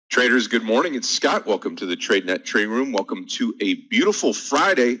Traders, good morning. It's Scott. Welcome to the Tradenet Trading Room. Welcome to a beautiful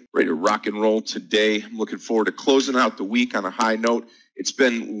Friday. Ready to rock and roll today. I'm looking forward to closing out the week on a high note. It's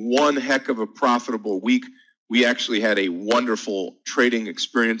been one heck of a profitable week. We actually had a wonderful trading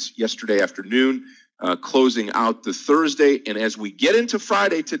experience yesterday afternoon, closing out the Thursday. And as we get into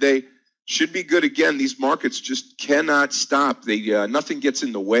Friday today, should be good again. These markets just cannot stop. Nothing gets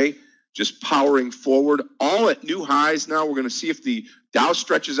in the way. Just powering forward, all at new highs now. We're going to see if the Dow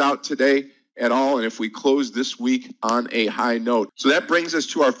stretches out today at all, and if we close this week on a high note. So that brings us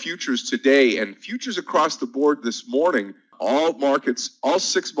to our futures today, and futures across the board this morning. All markets, all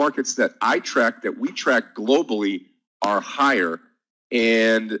 6 markets that we track globally, are higher,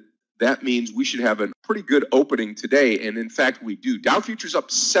 and that means we should have a pretty good opening today, and in fact we do. Dow futures up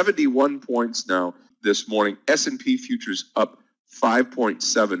 71 points now this morning. S&P futures up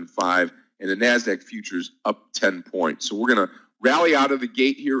 5.75, and the NASDAQ futures up 10 points. So we're going to rally out of the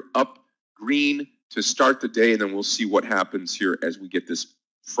gate here, up green to start the day, and then we'll see what happens here as we get this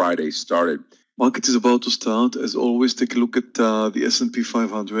Friday started. Market is about to start. As always, take a look at the S&P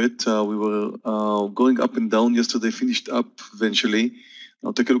 500. We were going up and down yesterday, finished up eventually.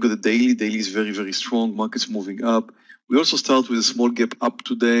 Now take a look at the daily. Daily is very, very strong. Market's moving up. We also start with a small gap up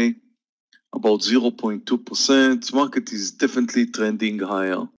today, about 0.2%. Market is definitely trending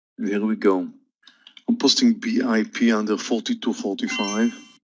higher. And here we go. I'm posting BIP under 42.45.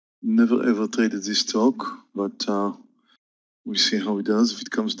 Never ever traded this stock, but we'll see how it does if it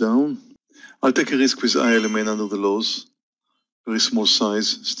comes down. I'll take a risk with ILMN under the lows. Very small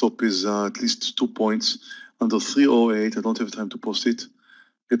size. Stop is at least 2 points under 308. I don't have time to post it.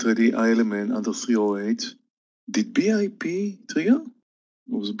 Get ready. ILMN under 308. Did BIP trigger?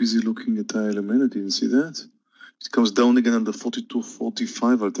 I was busy looking at ILMN. I didn't see that. It comes down again under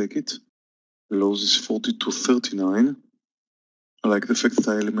 42.45. I'll take it. The lows is 42.39. I like the fact that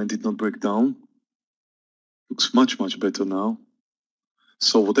ILMN did not break down. Looks much, much better now.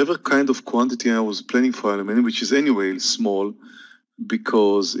 So whatever kind of quantity I was planning for ILMN, which is anyway small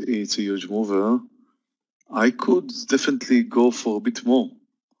because it's a huge mover, I could definitely go for a bit more.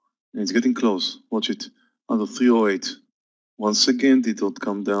 And it's getting close. Watch it. Under 308. Once again, did not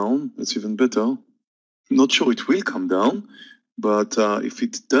come down. That's even better. Not sure it will come down, but if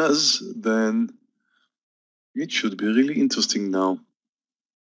it does, then it should be really interesting now.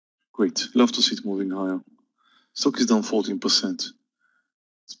 Great. Love to see it moving higher. Stock is down 14%.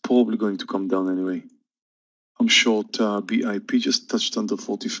 It's probably going to come down anyway. I'm short BIP, just touched under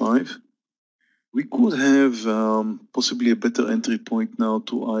 45. We could have possibly a better entry point now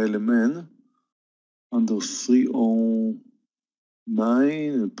to ILMN under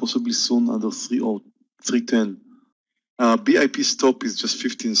 309 and possibly soon under 310. BIP stop is just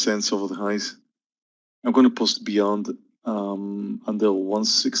 15 cents over the highs. I'm going to post beyond under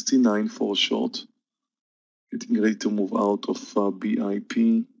 169 for a short. Getting ready to move out of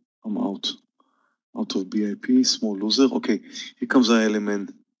BIP. I'm out of BIP. Small loser. Okay, here comes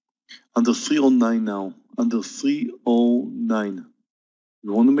ILMN. Under 309 now. Under 309.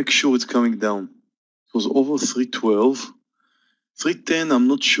 We want to make sure it's coming down. It was over 312. 310, I'm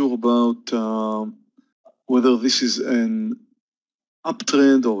not sure about whether this is an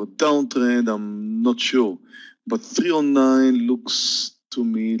uptrend or a downtrend. I'm not sure. But 309 looks to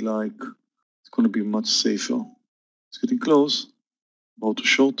me like it's going to be much safer. It's getting close. About to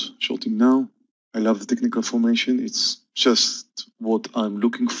shorting now. I love the technical formation. It's just what I'm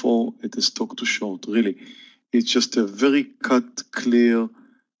looking for at a stock to short, really. It's just a very cut, clear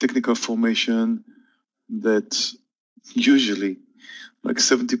technical formation that usually, like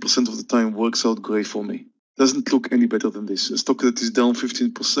 70% of the time, works out great for me. Doesn't look any better than this. A stock that is down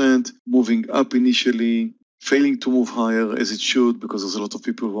 15%, moving up initially, failing to move higher as it should, because there's a lot of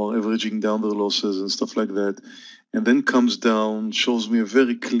people who are averaging down their losses and stuff like that, and then comes down, shows me a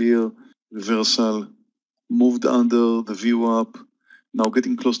very clear reversal, moved under the view up, now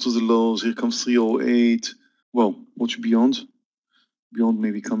getting close to the lows. Here comes 308. Well, watch beyond. Beyond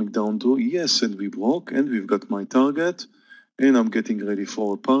maybe coming down to, yes, and we broke, and we've got my target, and I'm getting ready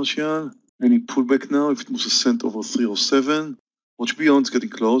for a partial. Any pullback now, if it moves a cent over 307. Watch beyond, it's getting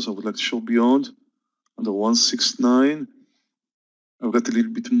close. I would like to show beyond under 169. I've got a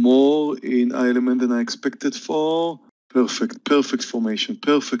little bit more in ILMN than I expected for. Perfect formation.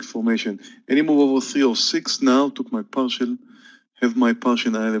 Any move over 306 now, took my partial, have my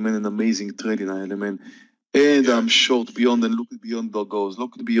partial in ILMN, an amazing trade in ILMN. And I'm short beyond, and look at beyond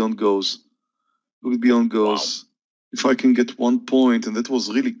goes. Wow. If I can get 1 point, and that was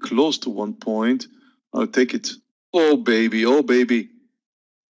really close to 1 point, I'll take it. Oh baby.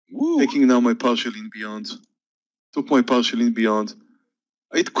 Woo. Taking now my partial in beyond. Took my partial in beyond.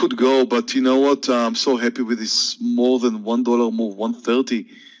 It could go, but you know what? I'm so happy with this more than $1 move, 130.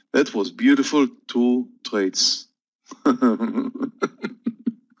 That was beautiful. 2 trades. Oh,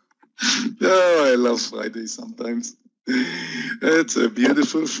 I love Friday sometimes. It's a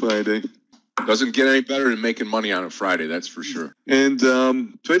beautiful Friday. Doesn't get any better than making money on a Friday, that's for sure. And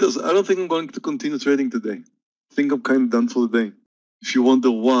traders, I don't think I'm going to continue trading today. I think I'm kind of done for the day. If you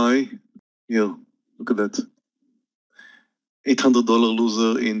wonder why, here, look at that. $800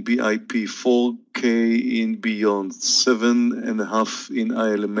 loser in BIP, 4K in Beyond, 7.5 in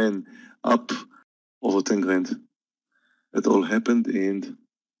ILMN, up over 10 grand. That all happened in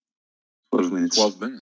 12 minutes. 12 minutes.